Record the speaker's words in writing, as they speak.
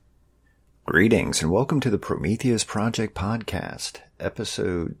Greetings and welcome to the Prometheus Project Podcast,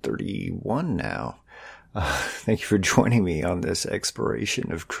 episode 31 now. Thank you for joining me on this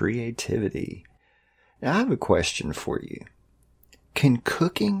exploration of creativity. Now I have a question for you. Can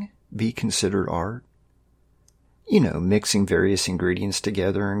cooking be considered art? You know, mixing various ingredients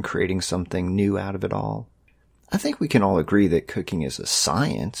together and creating something new out of it all. I think we can all agree that cooking is a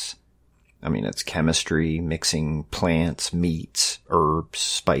science. I mean, it's chemistry, mixing plants, meats, herbs,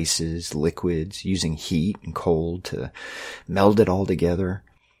 spices, liquids, using heat and cold to meld it all together.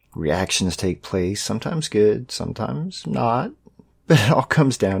 Reactions take place, sometimes good, sometimes not, but it all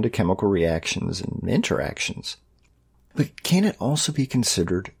comes down to chemical reactions and interactions. But can it also be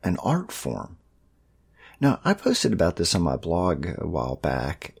considered an art form? Now, I posted about this on my blog a while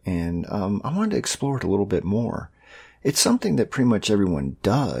back, and I wanted to explore it a little bit more. It's something that pretty much everyone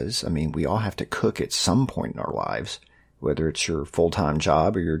does. I mean, we all have to cook at some point in our lives, whether it's your full-time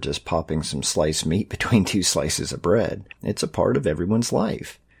job or you're just popping some sliced meat between two slices of bread. It's a part of everyone's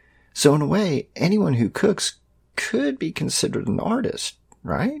life. So in a way, anyone who cooks could be considered an artist,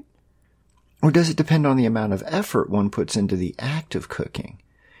 right? Or does it depend on the amount of effort one puts into the act of cooking,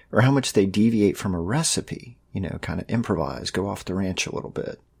 or how much they deviate from a recipe, kind of improvise, go off the ranch a little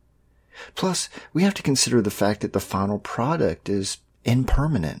bit? Plus, we have to consider the fact that the final product is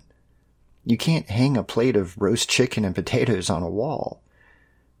impermanent. You can't hang a plate of roast chicken and potatoes on a wall.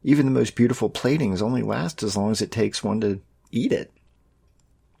 Even the most beautiful platings only last as long as it takes one to eat it.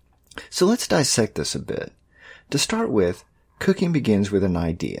 So let's dissect this a bit. To start with, cooking begins with an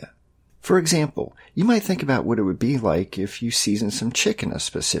idea. For example, you might think about what it would be like if you seasoned some chicken a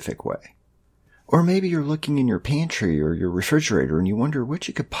specific way. Or maybe you're looking in your pantry or your refrigerator and you wonder what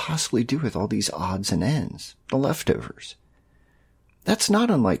you could possibly do with all these odds and ends, the leftovers. That's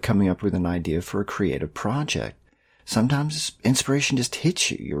not unlike coming up with an idea for a creative project. Sometimes inspiration just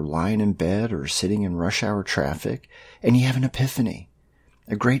hits you. You're lying in bed or sitting in rush hour traffic and you have an epiphany.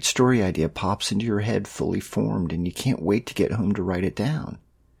 A great story idea pops into your head fully formed and you can't wait to get home to write it down.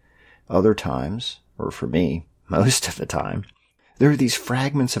 Other times, or for me, most of the time, there are these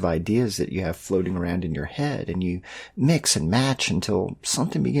fragments of ideas that you have floating around in your head, and you mix and match until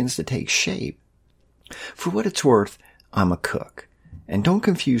something begins to take shape. For what it's worth, I'm a cook. And don't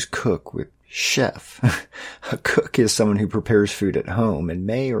confuse cook with chef. A cook is someone who prepares food at home and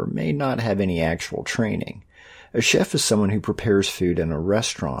may or may not have any actual training. A chef is someone who prepares food in a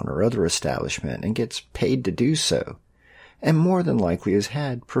restaurant or other establishment and gets paid to do so, and more than likely has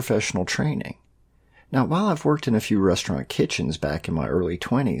had professional training. Now, while I've worked in a few restaurant kitchens back in my early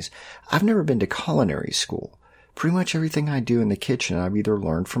 20s, I've never been to culinary school. Pretty much everything I do in the kitchen I've either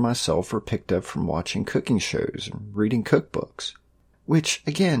learned for myself or picked up from watching cooking shows and reading cookbooks. Which,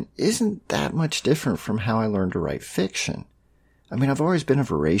 again, isn't that much different from how I learned to write fiction. I mean, I've always been a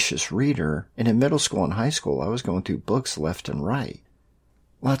voracious reader, and in middle school and high school I was going through books left and right.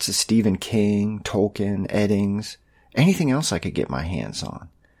 Lots of Stephen King, Tolkien, Eddings, anything else I could get my hands on.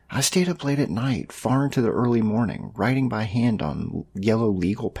 I stayed up late at night, far into the early morning, writing by hand on yellow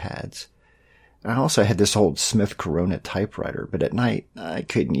legal pads. I also had this old Smith Corona typewriter, but at night I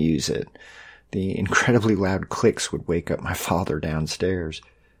couldn't use it. The incredibly loud clicks would wake up my father downstairs.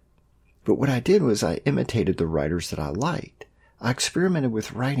 But what I did was I imitated the writers that I liked. I experimented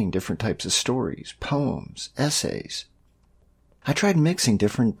with writing different types of stories, poems, essays. I tried mixing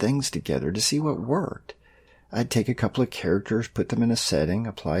different things together to see what worked. I'd take a couple of characters, put them in a setting,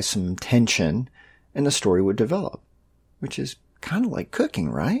 apply some tension, and the story would develop, which is kind of like cooking,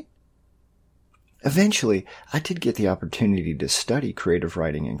 right? Eventually, I did get the opportunity to study creative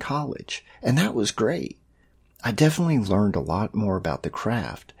writing in college, and that was great. I definitely learned a lot more about the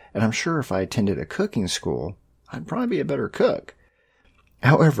craft, and I'm sure if I attended a cooking school, I'd probably be a better cook.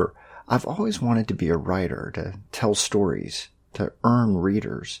 However, I've always wanted to be a writer, to tell stories, to earn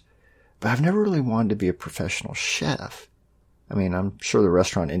readers. But I've never really wanted to be a professional chef. I mean, I'm sure the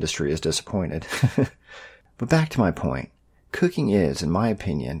restaurant industry is disappointed. But back to my point. Cooking is, in my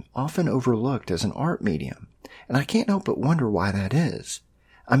opinion, often overlooked as an art medium. And I can't help but wonder why that is.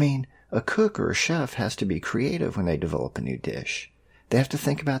 I mean, a cook or a chef has to be creative when they develop a new dish. They have to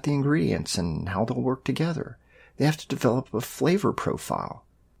think about the ingredients and how they'll work together. They have to develop a flavor profile.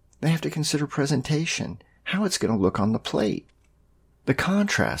 They have to consider presentation, how it's going to look on the plate. The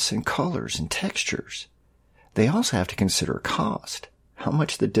contrasts and colors and textures. They also have to consider cost, how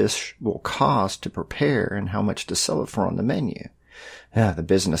much the dish will cost to prepare and how much to sell it for on the menu. The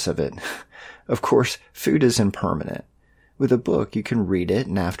business of it. Of course, food is impermanent. With a book, you can read it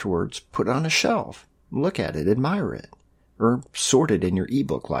and afterwards put it on a shelf, look at it, admire it, or sort it in your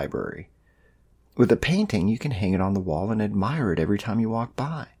ebook library. With a painting, you can hang it on the wall and admire it every time you walk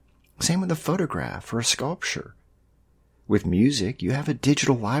by. Same with a photograph or a sculpture. With music, you have a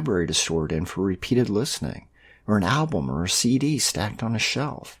digital library to store it in for repeated listening, or an album or a CD stacked on a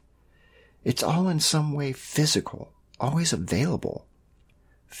shelf. It's all in some way physical, always available.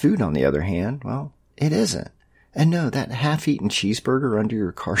 Food, on the other hand, well, it isn't. And no, that half-eaten cheeseburger under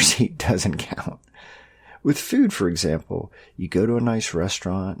your car seat doesn't count. With food, for example, you go to a nice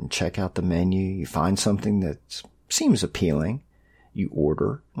restaurant and check out the menu, you find something that seems appealing, you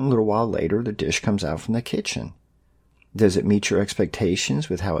order, and a little while later the dish comes out from the kitchen. Does it meet your expectations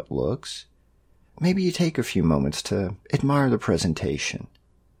with how it looks? Maybe you take a few moments to admire the presentation.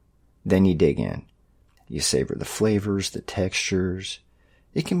 Then you dig in. You savor the flavors, the textures.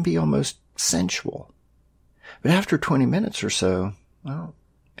 It can be almost sensual. But after 20 minutes or so, well,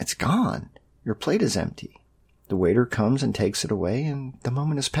 it's gone. Your plate is empty. The waiter comes and takes it away, and the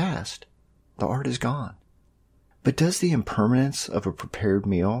moment has passed. The art is gone. But does the impermanence of a prepared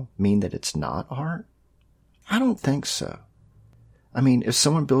meal mean that it's not art? I don't think so. I mean, if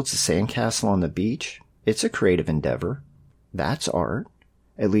someone builds a sandcastle on the beach, it's a creative endeavor. That's art,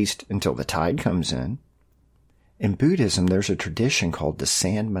 at least until the tide comes in. In Buddhism, there's a tradition called the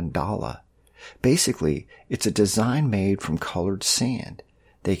sand mandala. Basically, it's a design made from colored sand.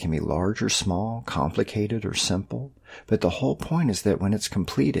 They can be large or small, complicated or simple, but the whole point is that when it's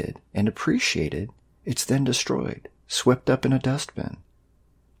completed and appreciated, it's then destroyed, swept up in a dustbin.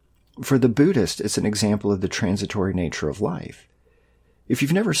 For the Buddhist, it's an example of the transitory nature of life. If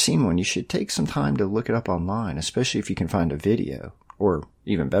you've never seen one, you should take some time to look it up online, especially if you can find a video, or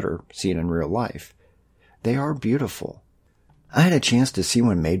even better, see it in real life. They are beautiful. I had a chance to see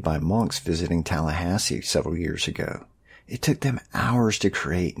one made by monks visiting Tallahassee several years ago. It took them hours to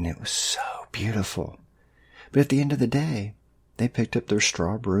create, and it was so beautiful. But at the end of the day, they picked up their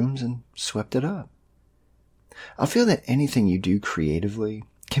straw brooms and swept it up. I feel that anything you do creatively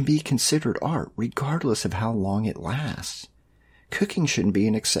can be considered art, regardless of how long it lasts. Cooking shouldn't be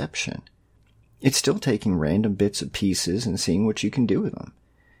an exception. It's still taking random bits of pieces and seeing what you can do with them.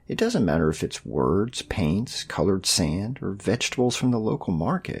 It doesn't matter if it's words, paints, colored sand, or vegetables from the local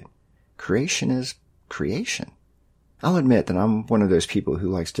market. Creation is creation. I'll admit that I'm one of those people who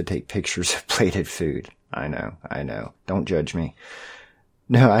likes to take pictures of plated food. I know. Don't judge me.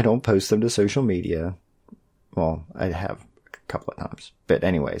 No, I don't post them to social media. Well, I have a couple of times. But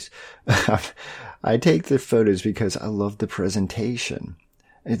anyways, I take the photos because I love the presentation.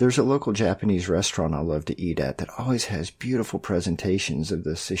 There's a local Japanese restaurant I love to eat at that always has beautiful presentations of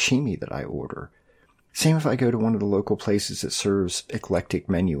the sashimi that I order. Same if I go to one of the local places that serves eclectic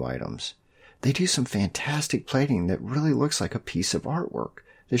menu items. They do some fantastic plating that really looks like a piece of artwork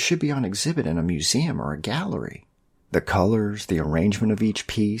that should be on exhibit in a museum or a gallery. The colors, the arrangement of each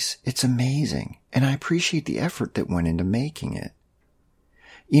piece, it's amazing, and I appreciate the effort that went into making it.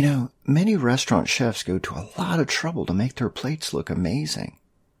 You know, many restaurant chefs go to a lot of trouble to make their plates look amazing.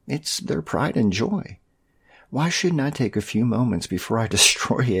 It's their pride and joy. Why shouldn't I take a few moments before I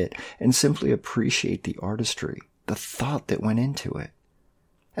destroy it and simply appreciate the artistry, the thought that went into it?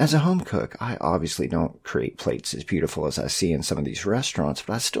 As a home cook, I obviously don't create plates as beautiful as I see in some of these restaurants,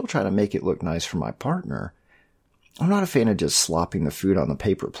 but I still try to make it look nice for my partner. I'm not a fan of just slopping the food on the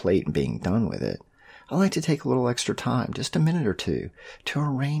paper plate and being done with it. I like to take a little extra time, just a minute or two, to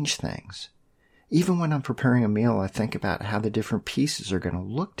arrange things. Even when I'm preparing a meal, I think about how the different pieces are going to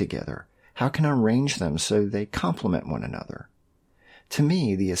look together. How can I arrange them so they complement one another? To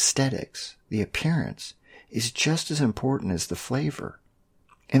me, the aesthetics, the appearance, is just as important as the flavor.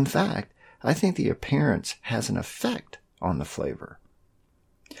 In fact, I think the appearance has an effect on the flavor.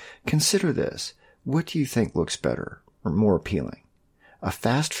 Consider this. What do you think looks better or more appealing? A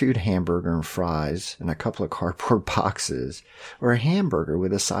fast food hamburger and fries in a couple of cardboard boxes, or a hamburger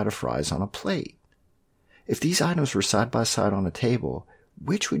with a side of fries on a plate? If these items were side by side on a table,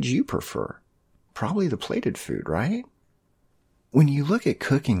 which would you prefer? Probably the plated food, right? When you look at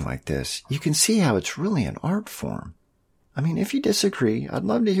cooking like this, you can see how it's really an art form. I mean, if you disagree, I'd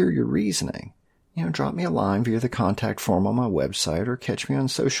love to hear your reasoning. Drop me a line via the contact form on my website or catch me on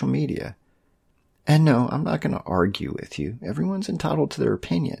social media. And no, I'm not going to argue with you. Everyone's entitled to their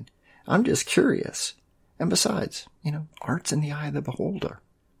opinion. I'm just curious. And besides, art's in the eye of the beholder.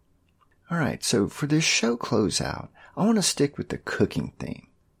 All right, so for this show closeout, I want to stick with the cooking theme.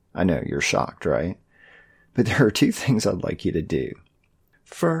 I know you're shocked, right? But there are two things I'd like you to do.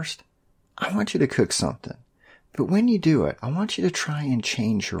 First, I want you to cook something. But when you do it, I want you to try and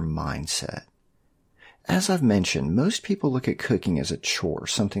change your mindset. As I've mentioned, most people look at cooking as a chore,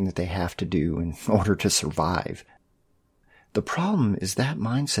 something that they have to do in order to survive. The problem is that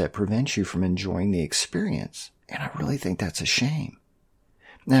mindset prevents you from enjoying the experience, and I really think that's a shame.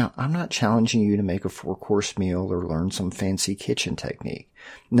 Now, I'm not challenging you to make a 4-course meal or learn some fancy kitchen technique.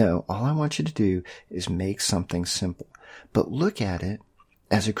 No, all I want you to do is make something simple, but look at it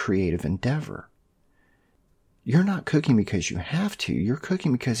as a creative endeavor. You're not cooking because you have to. You're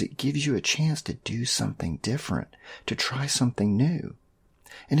cooking because it gives you a chance to do something different, to try something new.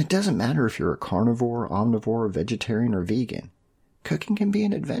 And it doesn't matter if you're a carnivore, omnivore, vegetarian, or vegan. Cooking can be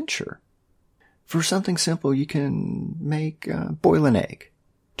an adventure. For something simple, you can boil an egg,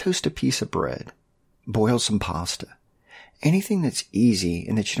 toast a piece of bread, boil some pasta. Anything that's easy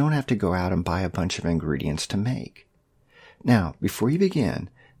and that you don't have to go out and buy a bunch of ingredients to make. Now, before you begin,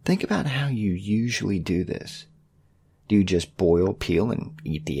 think about how you usually do this. Do you just boil, peel, and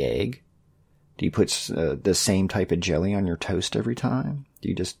eat the egg? Do you put the same type of jelly on your toast every time? Do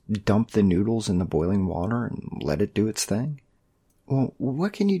you just dump the noodles in the boiling water and let it do its thing? Well,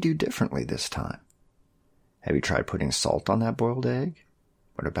 what can you do differently this time? Have you tried putting salt on that boiled egg?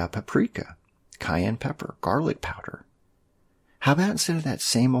 What about paprika, cayenne pepper, garlic powder? How about instead of that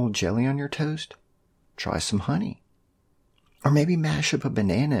same old jelly on your toast, try some honey? Or maybe mash up a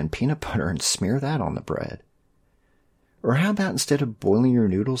banana and peanut butter and smear that on the bread. Or how about instead of boiling your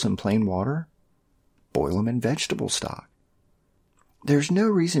noodles in plain water, boil them in vegetable stock? There's no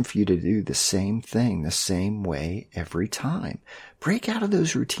reason for you to do the same thing the same way every time. Break out of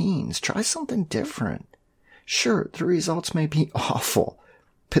those routines. Try something different. Sure, the results may be awful,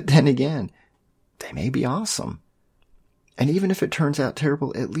 but then again, they may be awesome. And even if it turns out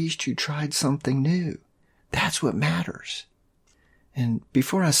terrible, at least you tried something new. That's what matters. And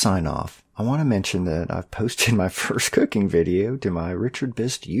before I sign off, I want to mention that I've posted my first cooking video to my Richard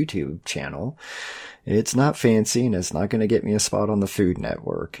Bist YouTube channel. It's not fancy and it's not going to get me a spot on the Food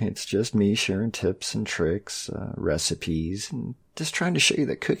Network. It's just me sharing tips and tricks, recipes, and just trying to show you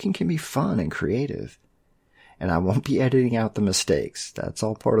that cooking can be fun and creative. And I won't be editing out the mistakes. That's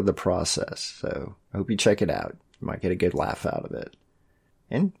all part of the process. So I hope you check it out. You might get a good laugh out of it.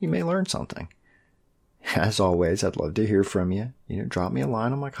 And you may learn something. As always, I'd love to hear from you. Drop me a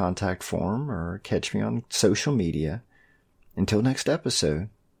line on my contact form or catch me on social media. Until next episode,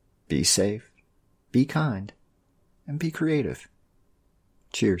 be safe, be kind, and be creative.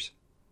 Cheers.